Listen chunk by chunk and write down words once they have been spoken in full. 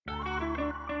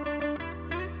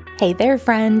Hey there,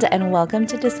 friend, and welcome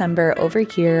to December over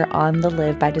here on the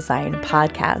Live by Design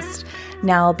podcast.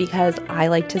 Now, because I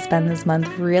like to spend this month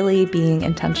really being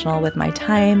intentional with my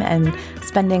time and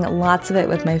spending lots of it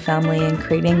with my family and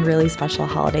creating really special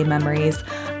holiday memories,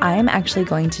 I am actually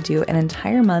going to do an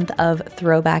entire month of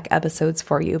throwback episodes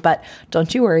for you. But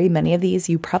don't you worry, many of these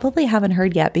you probably haven't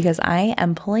heard yet because I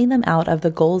am pulling them out of the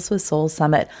Goals with Soul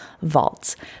Summit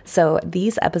vault. So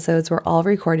these episodes were all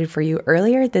recorded for you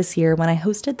earlier this year when I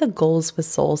hosted the Goals with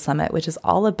Soul Summit, which is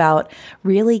all about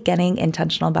really getting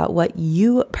intentional about what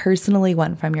you personally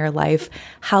want from your life,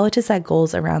 how to set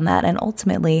goals around that, and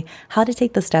ultimately how to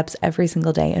take the steps every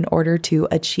single day in order to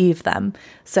achieve them.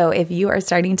 So if you are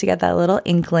starting to get that little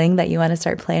inkling that you want to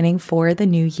start planning for the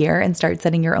new year and start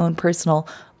setting your own personal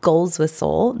goals with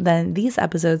soul, then these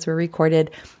episodes were recorded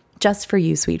just for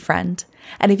you, sweet friend.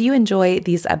 And if you enjoy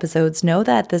these episodes, know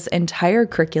that this entire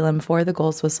curriculum for the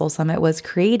Goals with Soul Summit was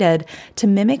created to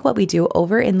mimic what we do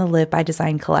over in the Live by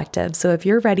Design Collective. So if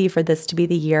you're ready for this to be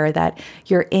the year that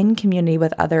you're in community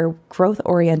with other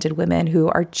growth-oriented women who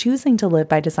are choosing to live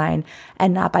by design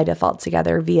and not by default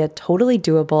together via totally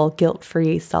doable,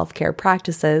 guilt-free self-care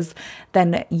practices,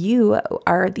 then you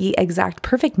are the exact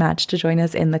perfect match to join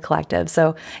us in the collective.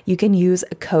 So you can use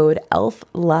code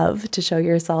ELFLOVE to show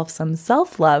yourself some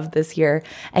self-love this year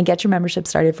and get your membership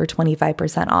started for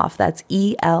 25% off. That's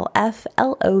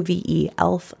ELFLOVE,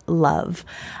 ELF Love.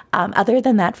 Other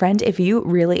than that, friend, if you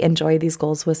really enjoy these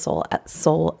Goals with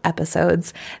Soul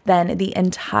episodes, then the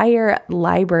entire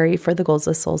library for the Goals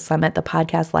with Soul Summit, the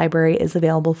podcast library, is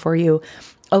available for you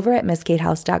over at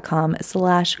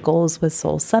misskatehouse.com/goals with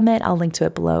soul summit. I'll link to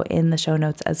it below in the show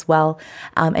notes as well.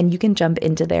 And you can jump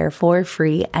into there for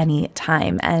free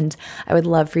anytime. And I would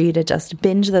love for you to just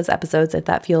binge those episodes if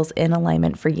that feels in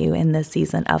alignment for you in this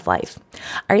season of life.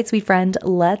 All right, sweet friend,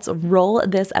 let's roll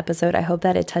this episode. I hope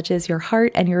that it touches your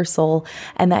heart and your soul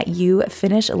and that you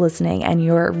finish listening and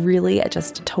you're really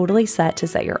just totally set to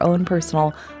set your own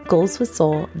personal goals with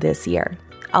soul this year.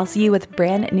 I'll see you with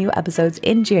brand new episodes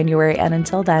in January. And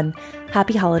until then,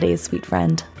 happy holidays, sweet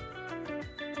friend.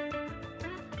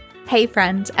 Hey,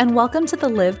 friend, and welcome to the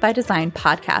Live by Design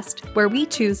podcast, where we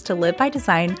choose to live by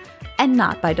design and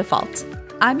not by default.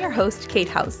 I'm your host, Kate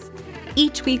House.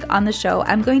 Each week on the show,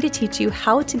 I'm going to teach you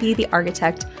how to be the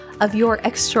architect of your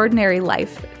extraordinary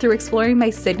life through exploring my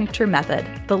signature method,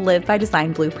 the Live by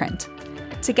Design blueprint.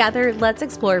 Together, let's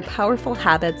explore powerful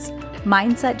habits,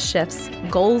 mindset shifts,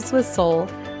 goals with soul,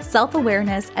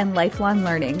 self-awareness, and lifelong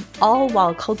learning, all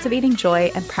while cultivating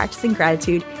joy and practicing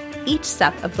gratitude each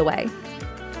step of the way.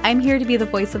 I'm here to be the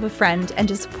voice of a friend and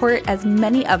to support as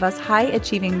many of us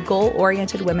high-achieving,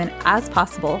 goal-oriented women as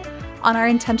possible on our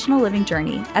intentional living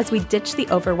journey as we ditch the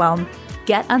overwhelm,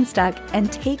 get unstuck,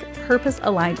 and take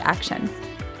purpose-aligned action.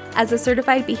 As a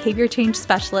certified behavior change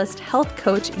specialist, health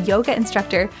coach, yoga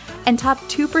instructor, and top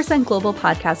 2% global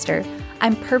podcaster,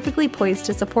 I'm perfectly poised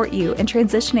to support you in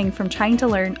transitioning from trying to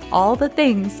learn all the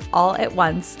things all at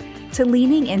once to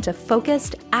leaning into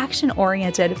focused,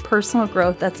 action-oriented personal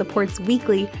growth that supports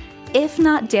weekly, if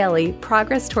not daily,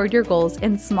 progress toward your goals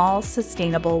in small,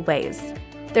 sustainable ways.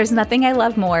 There's nothing I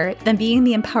love more than being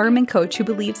the empowerment coach who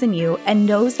believes in you and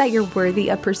knows that you're worthy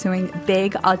of pursuing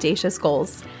big, audacious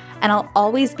goals. And I'll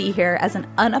always be here as an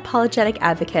unapologetic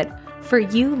advocate for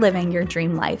you living your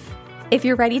dream life. If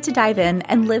you're ready to dive in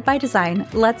and live by design,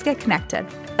 let's get connected.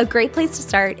 A great place to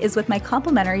start is with my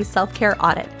complimentary self-care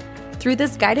audit. Through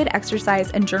this guided exercise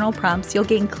and journal prompts, you'll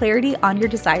gain clarity on your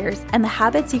desires and the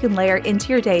habits you can layer into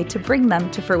your day to bring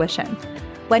them to fruition.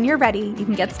 When you're ready, you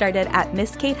can get started at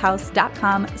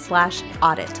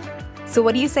misskatehouse.com/audit. So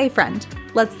what do you say, friend?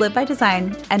 Let's live by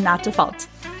design and not default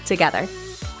together.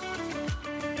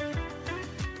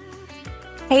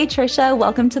 Hey, Tricia,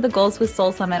 welcome to the Goals with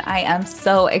Soul Summit. I am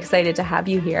so excited to have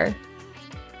you here.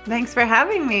 Thanks for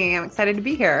having me. I'm excited to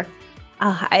be here.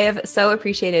 I have so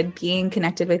appreciated being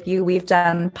connected with you. We've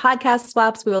done podcast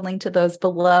swaps. We will link to those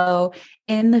below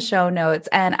in the show notes.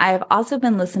 And I've also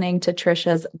been listening to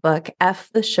Tricia's book, F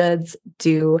the Shoulds,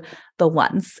 Do the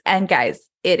Once. And guys,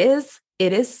 it is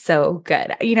so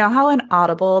good. You know how on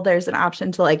Audible, there's an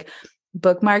option to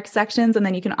bookmark sections, and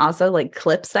then you can also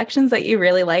clip sections that you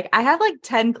really like. I have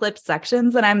 10 clip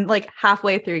sections and I'm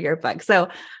halfway through your book. So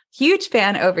huge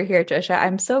fan over here, Tricia.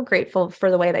 I'm so grateful for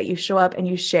the way that you show up and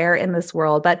you share in this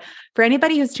world. But for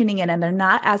anybody who's tuning in and they're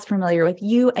not as familiar with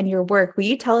you and your work, will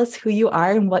you tell us who you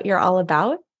are and what you're all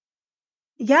about?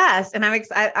 Yes. And I'm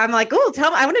excited. I'm oh,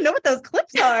 tell me, I want to know what those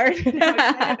clips are. I'm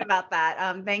excited about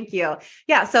that. Thank you.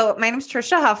 Yeah. So my name is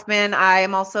Tricia Huffman. I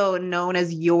am also known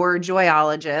as your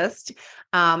joyologist.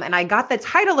 And I got the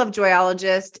title of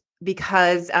joyologist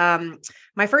because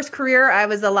my first career, I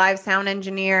was a live sound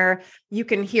engineer. You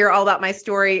can hear all about my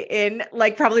story in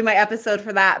like probably my episode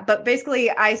for that. But basically,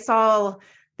 I saw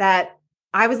that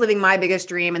I was living my biggest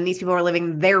dream and these people were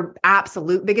living their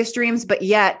absolute biggest dreams, but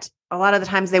yet a lot of the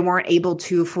times they weren't able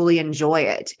to fully enjoy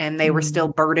it. And they were still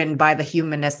burdened by the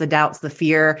humanness, the doubts, the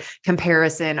fear,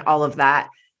 comparison, all of that.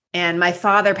 And my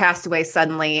father passed away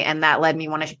suddenly, and that led me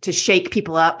to shake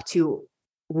people up to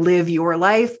live your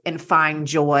life and find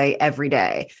joy every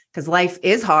day, because life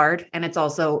is hard and it's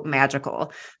also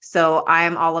magical. So I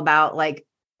am all about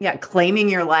claiming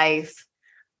your life,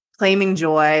 claiming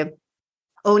joy,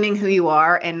 owning who you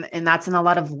are. And that's in a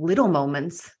lot of little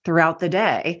moments throughout the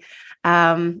day. Oh,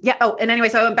 and anyway,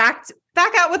 so I went back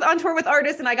out on tour with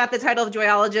artists and I got the title of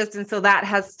joyologist. And so that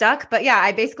has stuck. But yeah,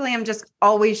 I basically am just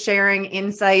always sharing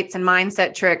insights and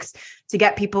mindset tricks to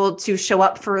get people to show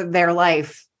up for their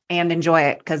life and enjoy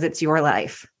it, because it's your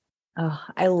life. Oh,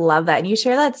 I love that. And you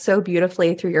share that so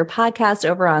beautifully through your podcast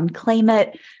over on Claim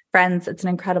It. Friends, it's an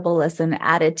incredible listen.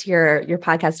 Add it to your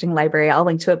podcasting library. I'll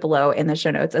link to it below in the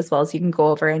show notes as well, so you can go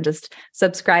over and just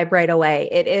subscribe right away.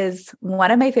 It is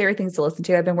one of my favorite things to listen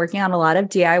to. I've been working on a lot of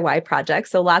DIY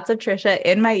projects, so lots of Tricia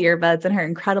in my earbuds and her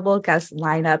incredible guest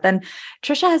lineup. And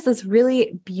Tricia has this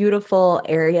really beautiful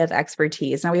area of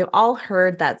expertise. Now, we've all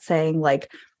heard that saying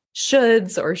like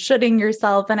shoulds or shoulding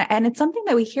yourself. And it's something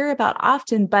that we hear about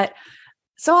often, but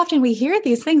so often we hear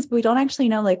these things, but we don't actually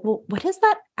know, like, well, what does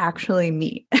that actually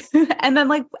mean? and then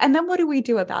what do we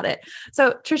do about it?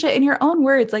 So Tricia, in your own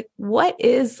words, like, what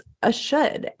is a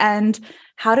should, and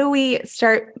how do we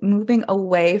start moving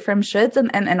away from shoulds,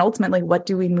 and ultimately, what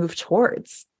do we move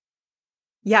towards?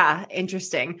 Yeah.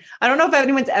 Interesting. I don't know if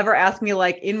anyone's ever asked me,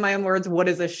 like, in my own words, what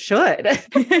is a should?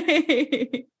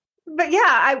 But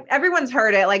yeah, everyone's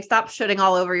heard it, like, stop shoulding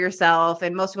all over yourself.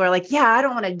 And most people are like, yeah, I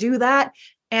don't want to do that.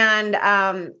 And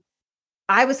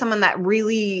I was someone that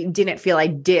really didn't feel I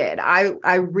did.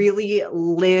 I really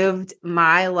lived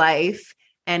my life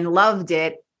and loved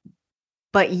it.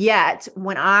 But yet,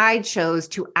 when I chose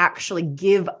to actually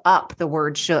give up the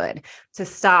word should, to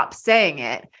stop saying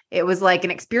it, it was like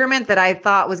an experiment that I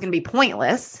thought was going to be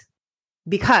pointless,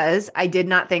 because I did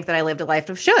not think that I lived a life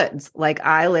of shoulds. Like,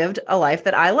 I lived a life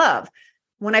that I love.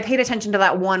 When I paid attention to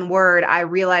that one word, I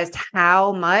realized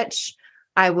how much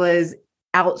I was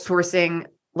outsourcing,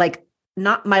 like,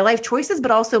 not my life choices,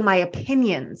 but also my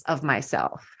opinions of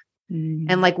myself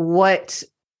and like what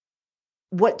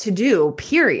to do,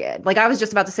 period. Like, I was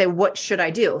just about to say, what should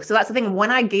I do? So that's the thing. When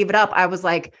I gave it up, I was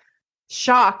like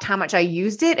shocked how much I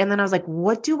used it. And then I was like,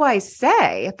 what do I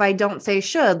say if I don't say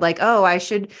should? Like, oh, I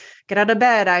should get out of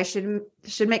bed. I should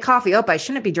make coffee. Oh, I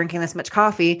shouldn't be drinking this much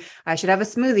coffee. I should have a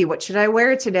smoothie. What should I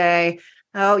wear today?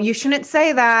 Oh, you shouldn't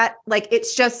say that. Like,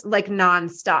 it's just like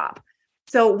nonstop.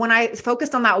 So when I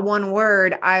focused on that one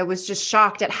word, I was just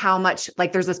shocked at how much,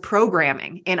 like, there's this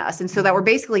programming in us. And so that we're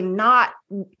basically not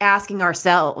asking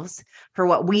ourselves for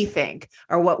what we think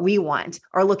or what we want,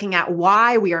 or looking at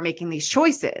why we are making these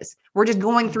choices. We're just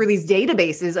going through these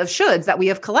databases of shoulds that we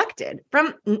have collected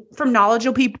from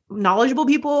knowledgeable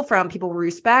people, from people we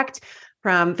respect,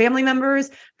 from family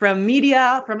members, from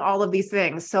media, from all of these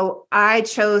things. So I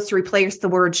chose to replace the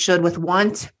word should with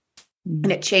want.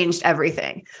 And it changed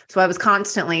everything. So I was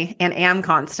constantly, and am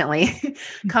constantly,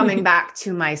 coming back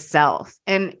to myself.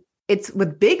 And it's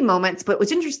with big moments, but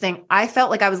what's interesting, I felt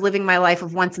like I was living my life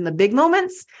of once in the big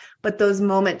moments, but those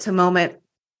moment to moment,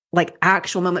 like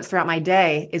actual moments throughout my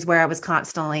day, is where I was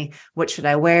constantly, what should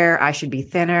I wear? I should be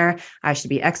thinner. I should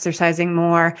be exercising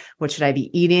more. What should I be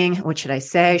eating? What should I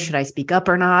say? Should I speak up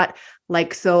or not?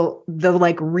 Like, so the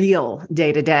like real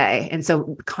day to day. And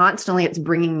so constantly it's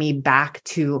bringing me back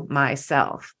to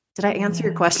myself. Did I answer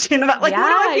your question about like, what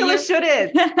do I feel a should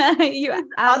is? You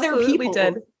absolutely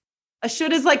did. A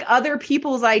should is like other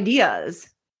people's ideas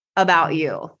about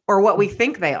you or what we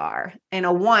think they are. And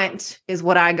a want is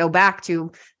what I go back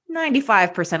to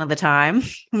 95% of the time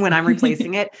when I'm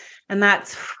replacing it. And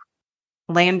that's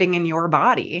landing in your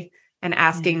body and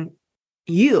asking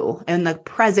you in the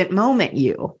present moment,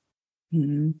 you.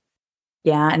 Mm-hmm.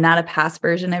 Yeah. And not a past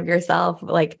version of yourself,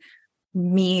 like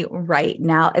me right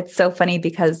now. It's so funny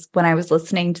because when I was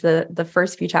listening to the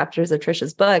first few chapters of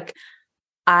Tricia's book,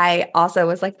 I also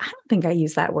was like, I don't think I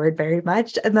use that word very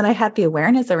much. And then I had the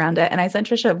awareness around it. And I sent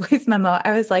Tricia a voice memo.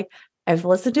 I was like, I've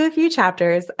listened to a few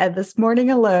chapters, and this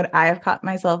morning alone, I have caught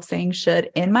myself saying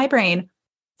should in my brain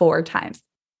 4 times.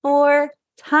 4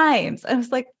 times. I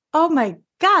was like, oh my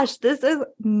gosh, this is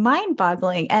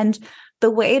mind-boggling. And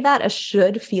the way that a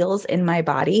should feels in my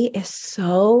body is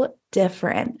so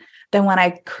different than when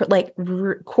I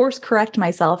course correct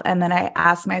myself and then I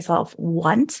ask myself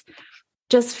want.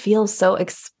 just feels so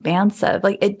expansive.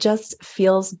 Like it just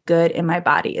feels good in my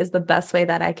body is the best way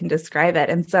that I can describe it.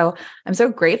 And so I'm so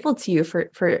grateful to you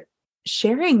for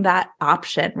sharing that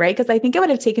option, right? Because I think it would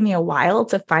have taken me a while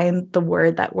to find the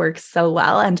word that works so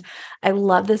well. And I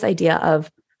love this idea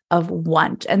of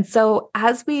want. And so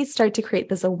as we start to create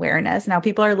this awareness, now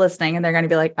people are listening and they're going to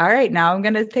be like, all right, now I'm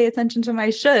going to pay attention to my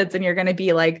shoulds. And you're going to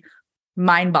be like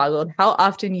mind boggled how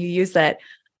often you use it.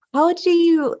 How do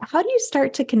you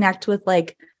start to connect with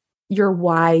like your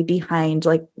why behind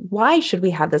like, why should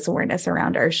we have this awareness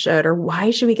around our should, or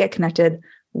why should we get connected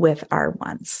with our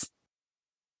wants?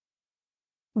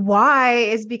 Why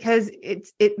is because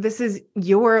this is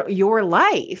your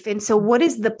life. And so what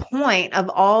is the point of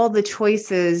all the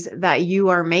choices that you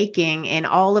are making and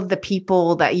all of the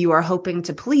people that you are hoping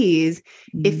to please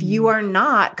if you are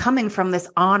not coming from this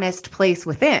honest place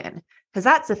within? Because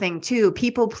that's the thing too.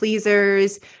 People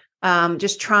pleasers,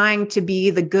 just trying to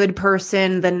be the good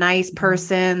person, the nice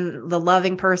person, the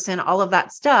loving person, all of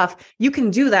that stuff. You can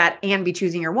do that and be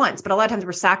choosing your wants. But a lot of times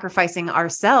we're sacrificing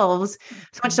ourselves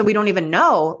so much so we don't even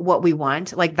know what we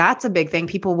want. Like that's a big thing.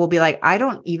 People will be like, I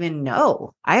don't even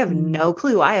know. I have no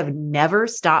clue. I have never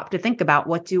stopped to think about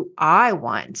what do I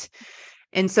want.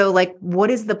 And so like,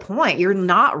 what is the point? You're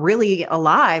not really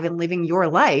alive and living your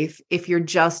life if you're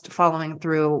just following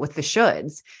through with the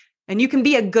shoulds. And you can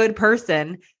be a good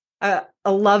person, a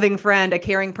loving friend, a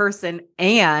caring person,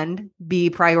 and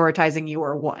be prioritizing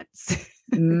your wants.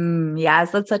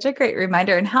 Yes, that's such a great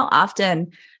reminder. And how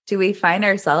often do we find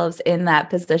ourselves in that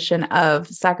position of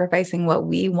sacrificing what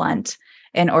we want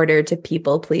in order to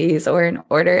people please, or in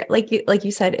order, like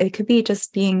you said, it could be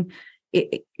just being,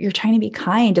 you're trying to be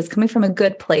kind. It's coming from a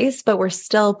good place, but we're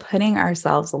still putting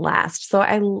ourselves last.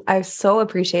 So I so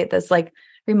appreciate this, like,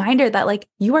 reminder that like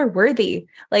you are worthy,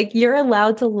 like you're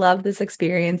allowed to love this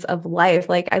experience of life.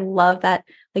 Like I love that,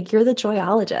 like you're the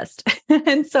joyologist.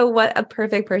 And so what a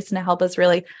perfect person to help us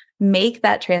really make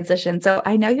that transition. So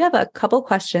I know you have a couple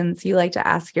questions you like to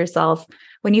ask yourself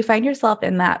when you find yourself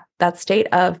in that state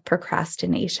of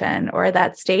procrastination or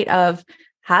that state of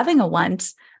having a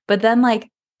want, but then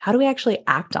like, how do we actually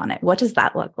act on it? What does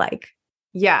that look like?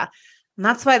 Yeah. And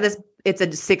that's why it's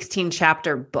a 16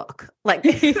 chapter book. Like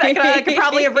I could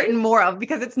probably have written more of,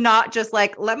 because it's not just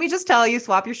like, let me just tell you,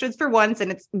 swap your shoulds for once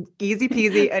and it's easy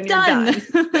peasy and you're done.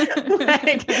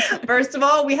 Like, first of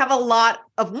all, we have a lot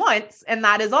of wants, and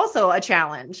that is also a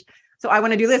challenge. So I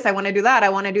want to do this. I want to do that. I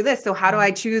want to do this. So how do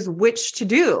I choose which to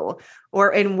do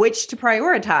or in which to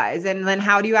prioritize? And then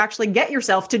how do you actually get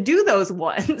yourself to do those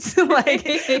ones?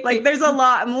 like there's a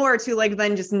lot more to like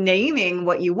than just naming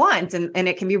what you want. And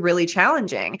it can be really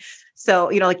challenging. So,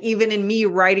 like even in me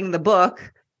writing the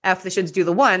book, F the shoulds, do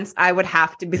the wants, I would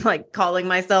have to be like calling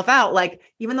myself out. Like,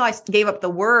 even though I gave up the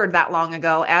word that long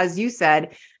ago, as you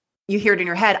said, you hear it in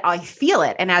your head, I feel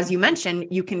it. And as you mentioned,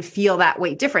 you can feel that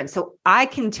weight difference. So I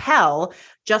can tell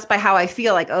just by how I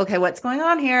feel, like, okay, what's going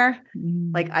on here?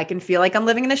 Like, I can feel like I'm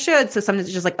living in a should. So sometimes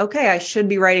it's just like, okay, I should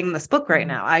be writing this book right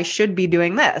now. I should be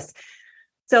doing this.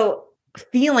 So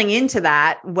feeling into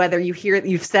that, whether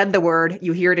you've said the word,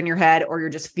 you hear it in your head, or you're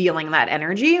just feeling that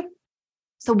energy.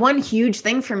 So one huge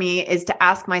thing for me is to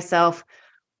ask myself,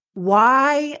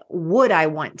 why would I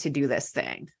want to do this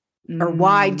thing? Or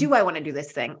why do I want to do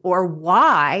this thing? Or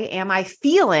why am I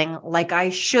feeling like I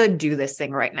should do this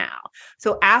thing right now?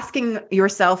 So asking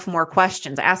yourself more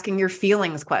questions, asking your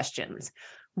feelings questions.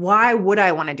 Why would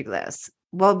I want to do this?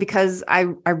 Well, because I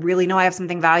really know I have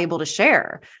something valuable to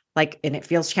share. Like, and it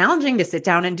feels challenging to sit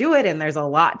down and do it. And there's a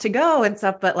lot to go and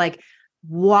stuff, but like,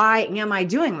 why am I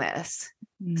doing this?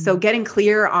 So getting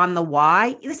clear on the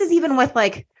why. This is even with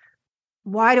like,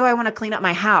 why do I want to clean up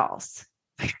my house?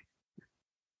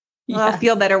 Well, I'll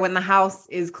feel better when the house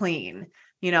is clean,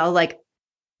 like,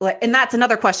 and that's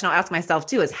another question I'll ask myself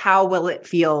too, is how will it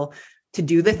feel to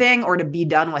do the thing or to be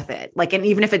done with it? Like, and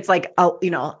even if it's like,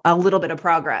 a little bit of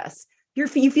progress,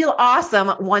 you feel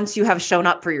awesome once you have shown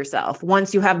up for yourself,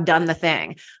 once you have done the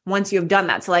thing, once you have done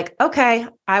that. So like, okay,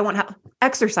 I want to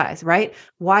exercise, right?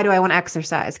 Why do I want to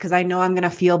exercise? Because I know I'm going to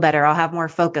feel better. I'll have more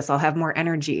focus. I'll have more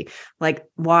energy. Like,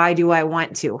 why do I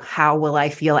want to? How will I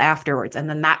feel afterwards? And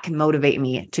then that can motivate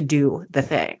me to do the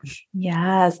thing.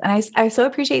 Yes. And I so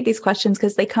appreciate these questions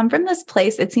because they come from this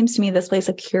place. It seems to me this place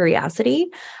of curiosity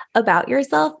about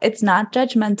yourself. It's not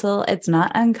judgmental. It's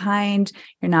not unkind.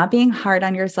 You're not being hard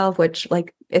on yourself, which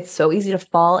like, it's so easy to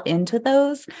fall into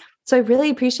those. So I really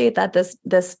appreciate that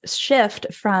this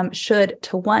shift from should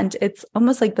to want, it's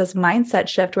almost like this mindset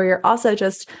shift where you're also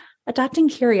just adopting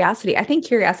curiosity. I think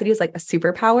curiosity is like a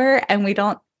superpower and we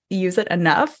don't use it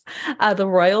enough, the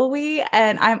royal we.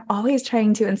 And I'm always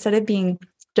trying to, instead of being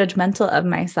judgmental of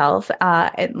myself.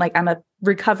 And like, I'm a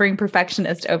recovering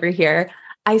perfectionist over here.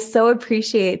 I so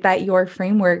appreciate that your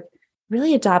framework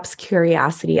really adopts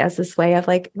curiosity as this way of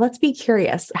like, let's be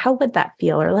curious. How would that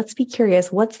feel? Or let's be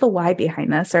curious. What's the why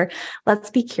behind this? Or let's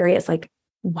be curious, like,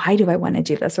 why do I want to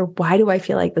do this? Or why do I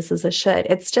feel like this is a should?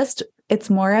 It's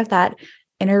more of that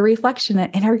inner reflection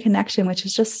and inner connection, which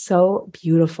is just so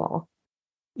beautiful.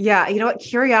 Yeah. You know what?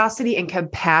 Curiosity and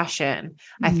compassion,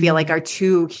 I feel like are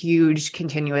two huge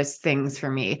continuous things for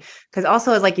me. Because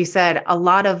also, as like you said,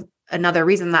 another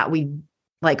reason that we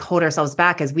like hold ourselves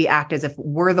back is we act as if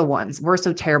we're the ones. We're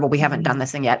so terrible. We haven't done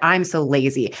this thing yet. I'm so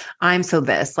lazy. I'm so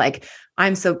this, like,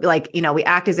 I'm so like, we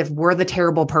act as if we're the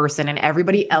terrible person and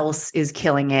everybody else is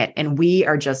killing it. And we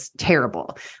are just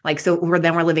terrible. Like, so we're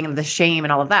living in the shame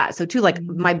and all of that. So too, like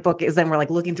my book is then we're like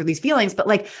looking through these feelings, but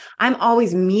like, I'm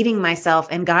always meeting myself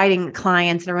and guiding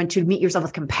clients and everyone to meet yourself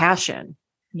with compassion.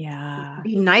 Yeah.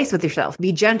 Be nice with yourself.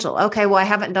 Be gentle. Okay. Well, I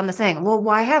haven't done the thing. Well,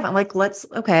 why haven't? Like, let's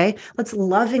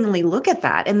lovingly look at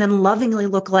that. And then lovingly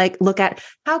look at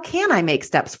how can I make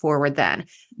steps forward then?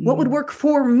 What would work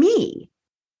for me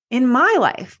in my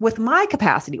life with my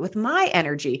capacity, with my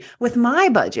energy, with my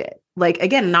budget? Like,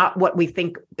 again, not what we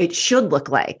think it should look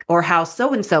like or how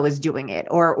so-and-so is doing it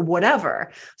or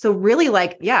whatever. So really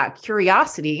like, yeah,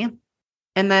 curiosity.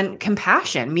 And then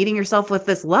compassion, meeting yourself with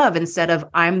this love instead of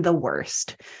I'm the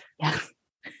worst. Yeah.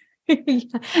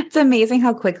 It's amazing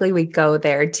how quickly we go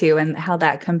there too, and how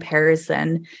that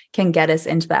comparison can get us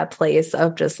into that place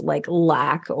of just like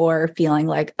lack or feeling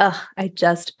like, oh, I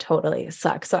just totally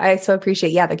suck. So I so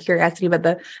appreciate, the curiosity, but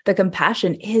the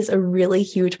compassion is a really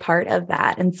huge part of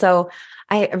that. And so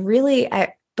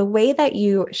the way that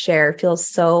you share feels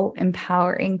so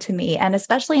empowering to me. And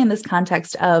especially in this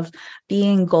context of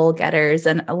being goal getters.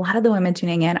 And a lot of the women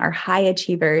tuning in are high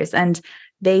achievers and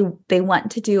they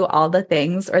want to do all the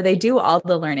things, or they do all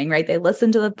the learning, right? They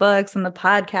listen to the books and the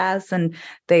podcasts and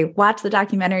they watch the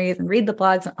documentaries and read the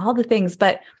blogs and all the things.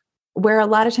 But where a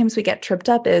lot of times we get tripped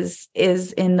up is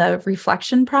in the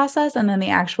reflection process and then the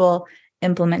actual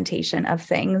implementation of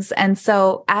things. And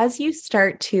so as you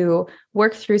start to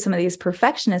work through some of these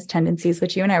perfectionist tendencies,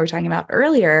 which you and I were talking about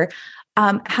earlier,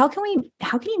 how can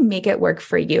you make it work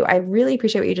for you? I really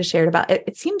appreciate what you just shared about it.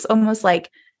 It seems almost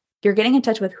like you're getting in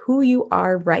touch with who you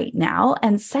are right now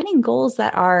and setting goals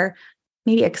that are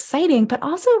maybe exciting, but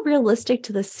also realistic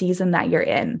to the season that you're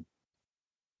in.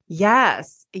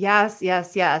 Yes.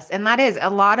 And that is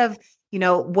a lot of,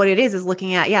 what it is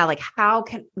looking at, like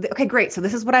okay, great. So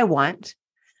this is what I want.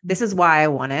 This is why I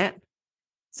want it.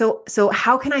 So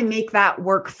how can I make that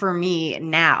work for me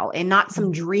now and not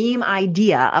some dream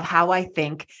idea of how I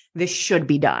think this should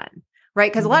be done? Right.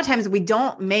 Because a lot of times we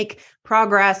don't make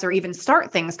progress or even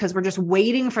start things because we're just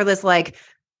waiting for this like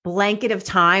blanket of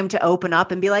time to open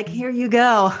up and be like, here you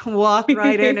go, walk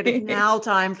right in. It is now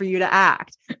time for you to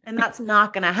act. And that's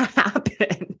not going to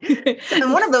happen.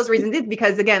 And one of those reasons is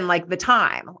because, again, like the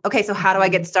time. Okay, so how do I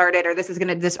get started? Or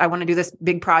I want to do this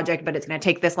big project, but it's going to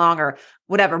take this long or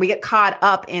whatever. We get caught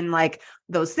up in like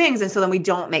those things. And so then we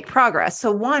don't make progress.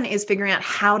 So one is figuring out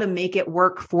how to make it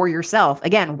work for yourself.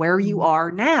 Again, where you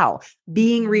are now,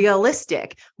 being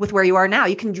realistic with where you are now.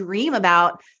 You can dream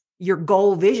about your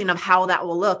goal vision of how that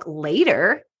will look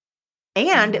later.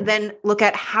 And then look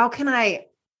at how can I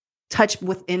touch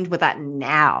with that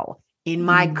now in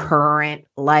my current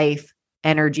life,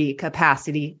 energy,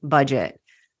 capacity, budget,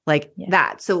 like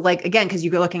that. So like, again, because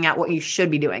you're looking at what you should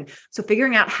be doing. So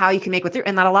figuring out how you can make with it.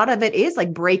 And that a lot of it is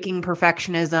like breaking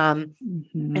perfectionism.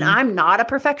 And I'm not a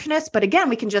perfectionist, but again,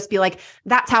 we can just be like,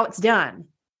 that's how it's done.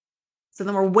 So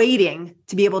then we're waiting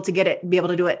to be able to be able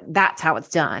to do it. That's how it's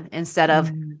done instead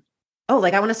of, oh,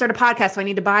 like I want to start a podcast. So I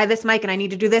need to buy this mic and I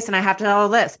need to do this and I have to do all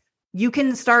this. You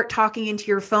can start talking into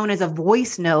your phone as a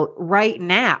voice note right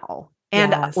now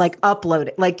and like upload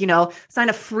it, like, sign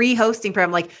a free hosting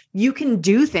program. Like you can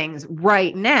do things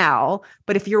right now,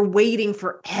 but if you're waiting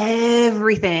for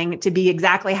everything to be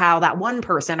exactly how that one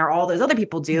person or all those other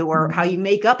people do, or how you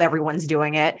make up everyone's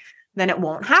doing it, then it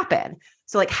won't happen.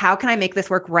 So like, how can I make this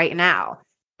work right now?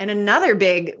 And another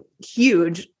big,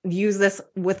 huge, use this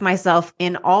with myself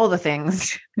in all the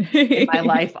things in my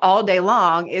life all day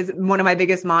long, is one of my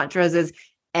biggest mantras is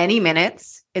any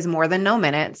minutes is more than no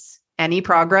minutes. Any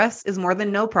progress is more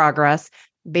than no progress.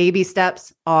 Baby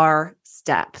steps are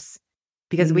steps.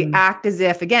 Because we act as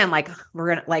if, again, like we're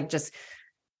going to like just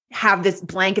have this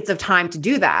blankets of time to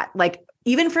do that. Like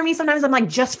even for me, sometimes I'm like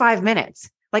just 5 minutes.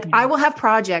 Like I will have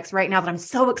projects right now that I'm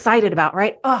so excited about,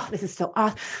 right? Oh, this is so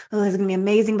awesome. Oh, this is going to be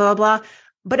amazing, blah, blah, blah.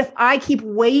 But if I keep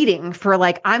waiting for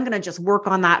like, I'm going to just work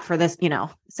on that for this,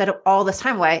 set up all this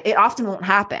time away, it often won't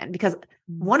happen because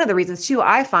one of the reasons too,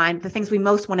 I find the things we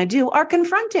most want to do are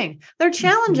confronting. They're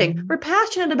challenging. We're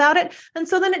passionate about it. And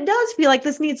so then it does feel like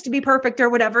this needs to be perfect or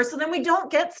whatever. So then we don't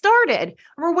get started.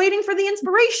 We're waiting for the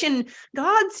inspiration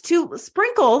gods to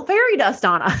sprinkle fairy dust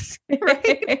on us,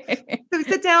 right? So we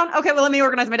sit down. Okay, well, let me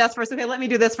organize my desk first. Okay, let me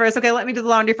do this first. Okay, let me do the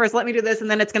laundry first. Let me do this. And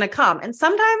then it's going to come. And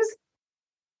sometimes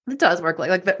it does work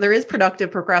like there is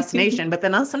productive procrastination, but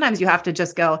then sometimes you have to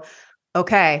just go,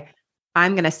 okay,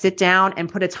 I'm going to sit down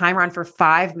and put a timer on for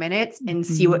 5 minutes and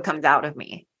see what comes out of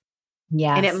me.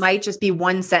 Yeah. And it might just be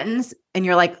one sentence. And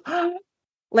you're like, oh,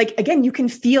 like, again, you can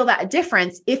feel that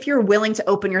difference if you're willing to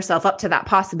open yourself up to that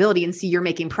possibility and see you're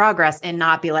making progress and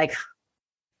not be like,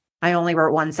 I only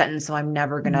wrote one sentence, so I'm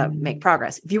never going to make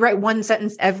progress. If you write one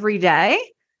sentence every day,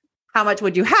 how much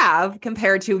would you have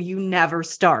compared to you never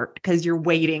start because you're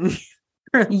waiting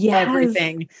for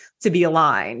everything to be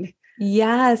aligned?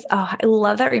 Yes. Oh, I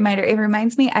love that reminder. It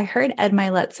reminds me, I heard Ed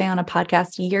Milet say on a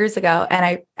podcast years ago,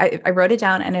 and I wrote it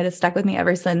down and it has stuck with me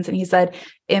ever since. And he said,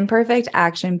 imperfect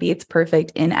action beats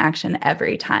perfect inaction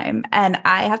every time. And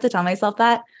I have to tell myself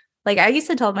that. Like I used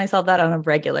to tell myself that on a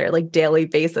regular, like daily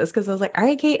basis, because I was like, all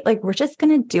right, Kate, like we're just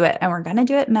going to do it and we're going to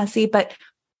do it messy. But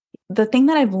the thing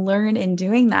that I've learned in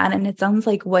doing that, and it sounds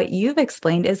like what you've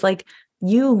explained, is like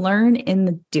you learn in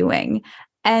the doing.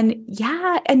 And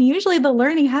usually the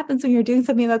learning happens when you're doing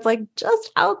something that's like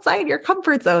just outside your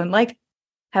comfort zone. Like,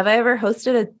 have I ever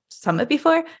hosted a summit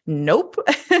before? Nope.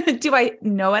 Do I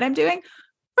know what I'm doing?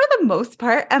 For the most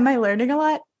part. Am I learning a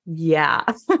lot? Yeah.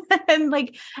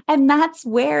 and that's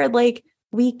where like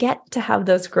we get to have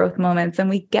those growth moments and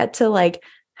we get to like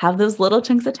have those little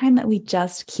chunks of time that we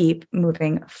just keep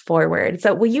moving forward.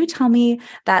 So will you tell me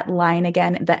that line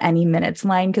again, the any minutes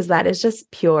line? Because that is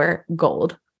just pure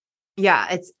gold. Yeah,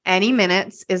 it's any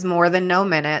minutes is more than no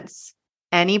minutes.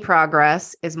 Any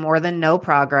progress is more than no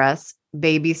progress.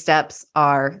 Baby steps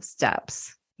are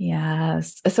steps.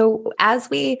 Yes. So as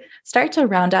we start to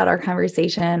round out our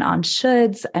conversation on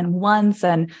shoulds and wants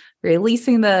and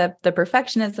releasing the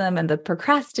perfectionism and the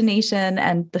procrastination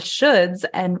and the shoulds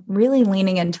and really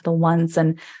leaning into the wants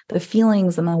and the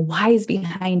feelings and the whys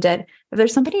behind it, if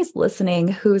there's somebody who's listening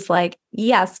who's like,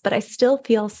 yes, but I still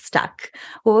feel stuck,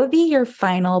 what would be your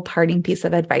final parting piece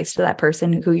of advice to that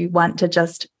person who you want to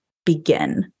just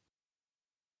begin?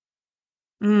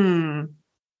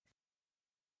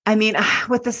 I mean,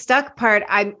 with the stuck part,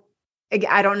 I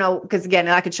don't know, because again,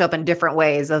 that could show up in different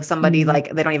ways of somebody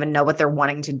like they don't even know what they're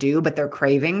wanting to do, but they're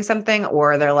craving something,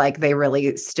 or they're like, they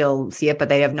really still see it, but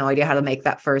they have no idea how to make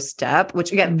that first step,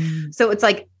 which again, so it's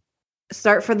like,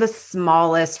 start for the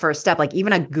smallest first step, like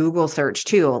even a Google search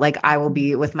too. Like I will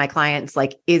be with my clients,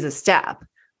 like is a step.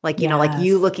 Like, like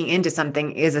you looking into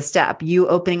something is a step. You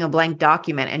opening a blank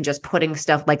document and just putting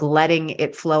stuff, like letting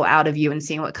it flow out of you and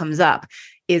seeing what comes up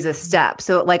is a step.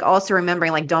 So like also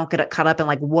remembering, like, don't get caught up in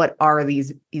like, what are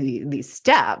these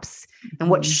steps and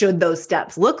what should those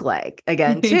steps look like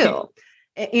again, too,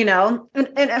 and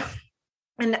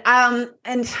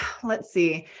let's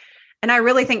see. And I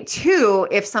really think too,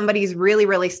 if somebody's really,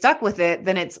 really stuck with it,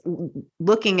 then it's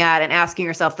looking at and asking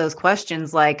yourself those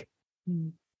questions like,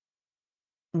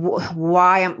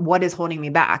 what is holding me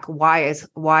back? Why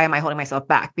am I holding myself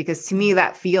back? Because to me,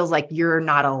 that feels like you're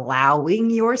not allowing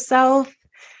yourself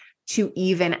to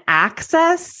even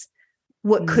access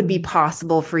what could be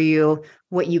possible for you,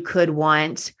 what you could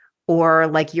want, or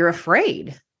like you're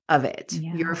afraid of it.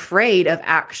 Yeah. You're afraid of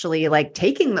actually like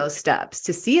taking those steps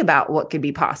to see about what could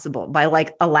be possible by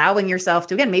like allowing yourself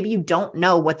to, again, maybe you don't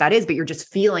know what that is, but you're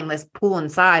just feeling this pull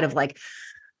inside of like,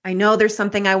 I know there's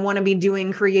something I want to be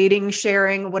doing, creating,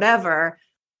 sharing, whatever,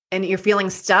 and you're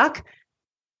feeling stuck.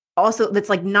 Also, that's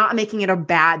like not making it a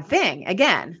bad thing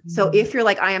again. So if you're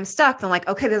like, I am stuck, then like,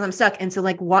 okay, then I'm stuck. And so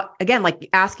like, what, again, like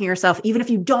asking yourself, even if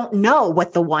you don't know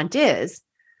what the want is,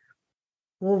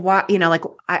 well, why, like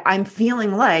I'm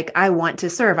feeling like I want to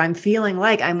serve. I'm feeling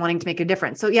like I'm wanting to make a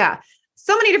difference. So yeah,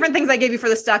 so many different things I gave you for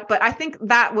the stuck, but I think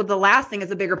that the last thing is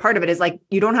a bigger part of it is like,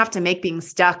 you don't have to make being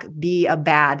stuck be a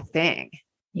bad thing.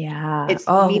 Yeah. It's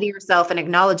meeting yourself and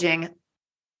acknowledging,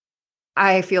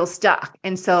 I feel stuck.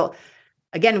 And so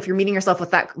again, if you're meeting yourself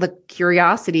with that, the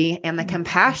curiosity and the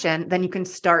compassion, then you can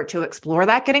start to explore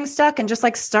that getting stuck and just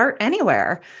like start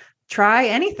anywhere, try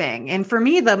anything. And for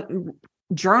me, the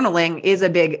journaling is a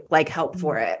big like help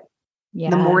for it.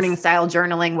 Yes. The morning style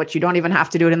journaling, which you don't even have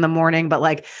to do it in the morning, but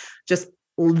like just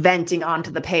venting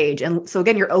onto the page. And so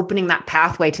again, you're opening that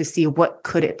pathway to see what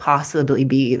could it possibly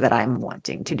be that I'm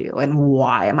wanting to do and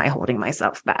why am I holding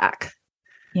myself back?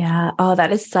 Yeah. Oh,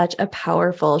 that is such a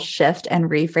powerful shift and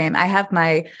reframe. I have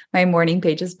my morning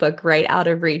pages book right out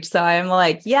of reach. So I'm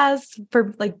like, yes,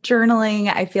 for like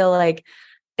journaling, I feel like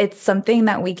it's something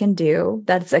that we can do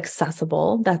that's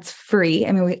accessible, that's free.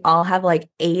 I mean, we all have like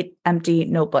 8 empty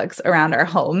notebooks around our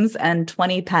homes and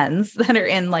 20 pens that are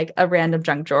in like a random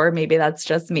junk drawer. Maybe that's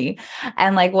just me.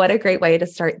 And like, what a great way to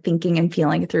start thinking and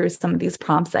feeling through some of these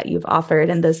prompts that you've offered.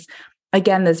 And this,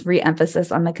 again, this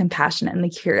re-emphasis on the compassion and the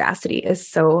curiosity is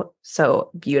so, so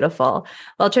beautiful.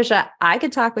 Well, Tricia, I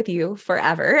could talk with you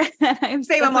forever. I'm like,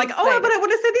 excited. Oh, but I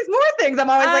want to say these more things. I'm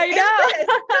always like,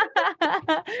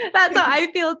 that's how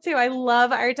I feel too. I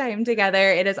love our time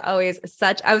together. It is always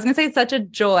I was going to say such a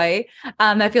joy.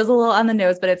 That feels a little on the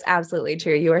nose, but it's absolutely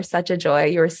true. You are such a joy.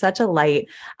 You are such a light.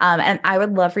 And I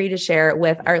would love for you to share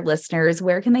with our listeners,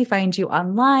 where can they find you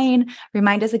online?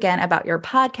 Remind us again about your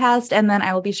podcast. And then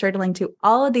I will be sure to link to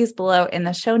all of these below in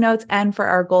the show notes. And for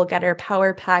our Goal Getter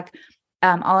Power Pack,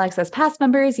 All Access Pass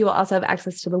members, you will also have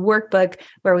access to the workbook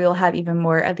where we will have even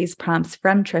more of these prompts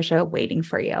from Tricia waiting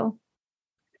for you.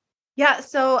 Yeah.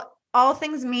 So all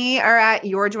things me are at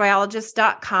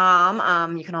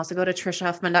yourjoyologist.com. You can also go to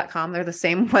triciahuffman.com. They're the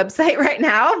same website right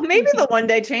now. Maybe the one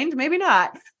day change, maybe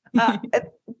not.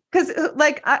 Because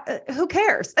who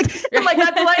cares? Like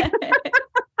that's like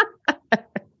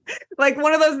like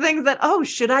one of those things that, oh,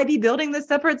 should I be building this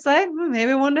separate site?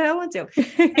 Maybe one day I want to.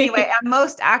 Anyway, I'm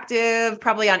most active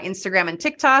probably on Instagram and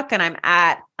TikTok, and I'm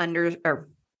at _Tricia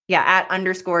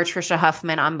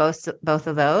Huffman on both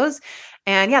of those.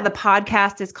 And yeah, the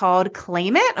podcast is called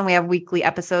Claim It. And we have weekly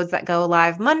episodes that go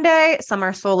live Monday. Some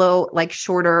are solo, like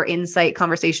shorter insight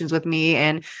conversations with me.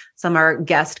 And some are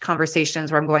guest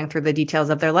conversations where I'm going through the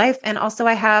details of their life. And also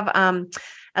I have a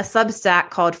Substack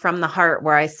called From the Heart,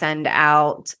 where I send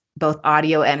out both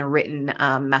audio and written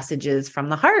messages from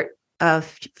the heart a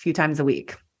few times a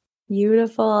week.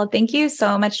 Beautiful. Thank you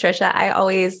so much, Tricia. I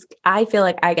feel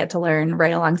like I get to learn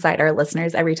right alongside our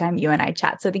listeners every time you and I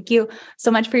chat. So thank you so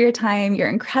much for your time, your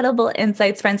incredible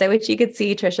insights, friends. I wish you could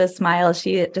see Tricia's smile.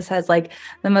 She just has like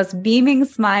the most beaming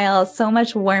smile, so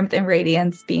much warmth and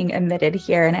radiance being emitted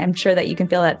here. And I'm sure that you can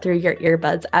feel that through your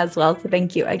earbuds as well. So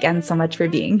thank you again so much for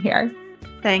being here.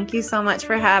 Thank you so much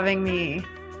for having me.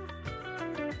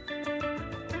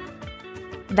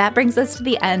 That brings us to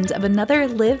the end of another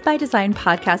Live by Design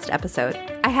podcast episode.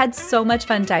 I had so much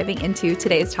fun diving into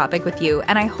today's topic with you,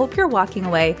 and I hope you're walking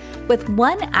away with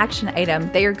one action item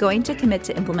that you're going to commit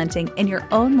to implementing in your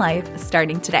own life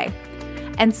starting today.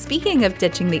 And speaking of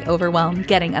ditching the overwhelm,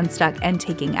 getting unstuck, and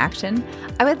taking action,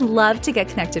 I would love to get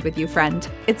connected with you, friend.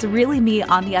 It's really me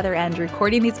on the other end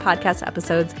recording these podcast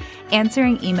episodes,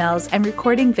 answering emails, and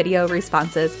recording video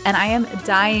responses, and I am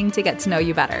dying to get to know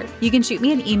you better. You can shoot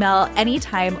me an email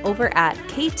anytime over at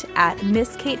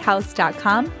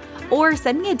kate@misskatehouse.com or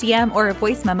send me a DM or a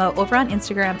voice memo over on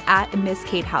Instagram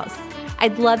 @misskatehouse.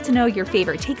 I'd love to know your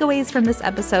favorite takeaways from this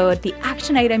episode, the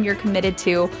action item you're committed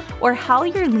to, or how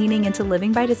you're leaning into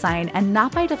living by design and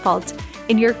not by default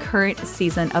in your current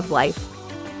season of life.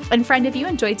 And friend, if you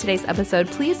enjoyed today's episode,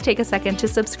 please take a second to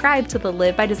subscribe to the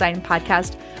Live by Design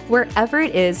podcast wherever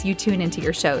it is you tune into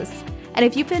your shows. And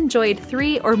if you've enjoyed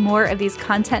 3 or more of these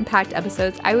content-packed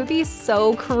episodes, I would be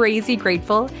so crazy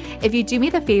grateful if you do me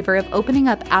the favor of opening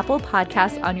up Apple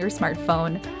Podcasts on your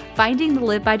smartphone, finding the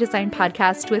Live by Design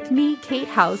podcast with me, Kate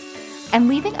House, and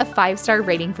leaving a 5-star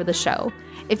rating for the show.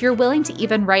 If you're willing to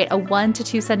even write a 1 to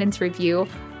 2 sentence review,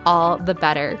 all the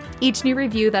better. Each new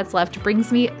review that's left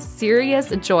brings me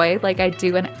serious joy, like I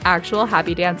do an actual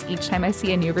happy dance each time I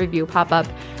see a new review pop up,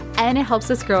 and it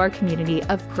helps us grow our community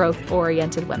of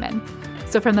growth-oriented women.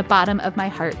 So from the bottom of my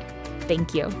heart,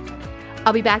 thank you.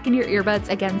 I'll be back in your earbuds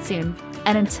again soon.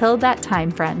 And until that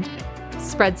time, friend,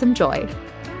 spread some joy.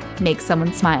 Make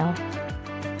someone smile.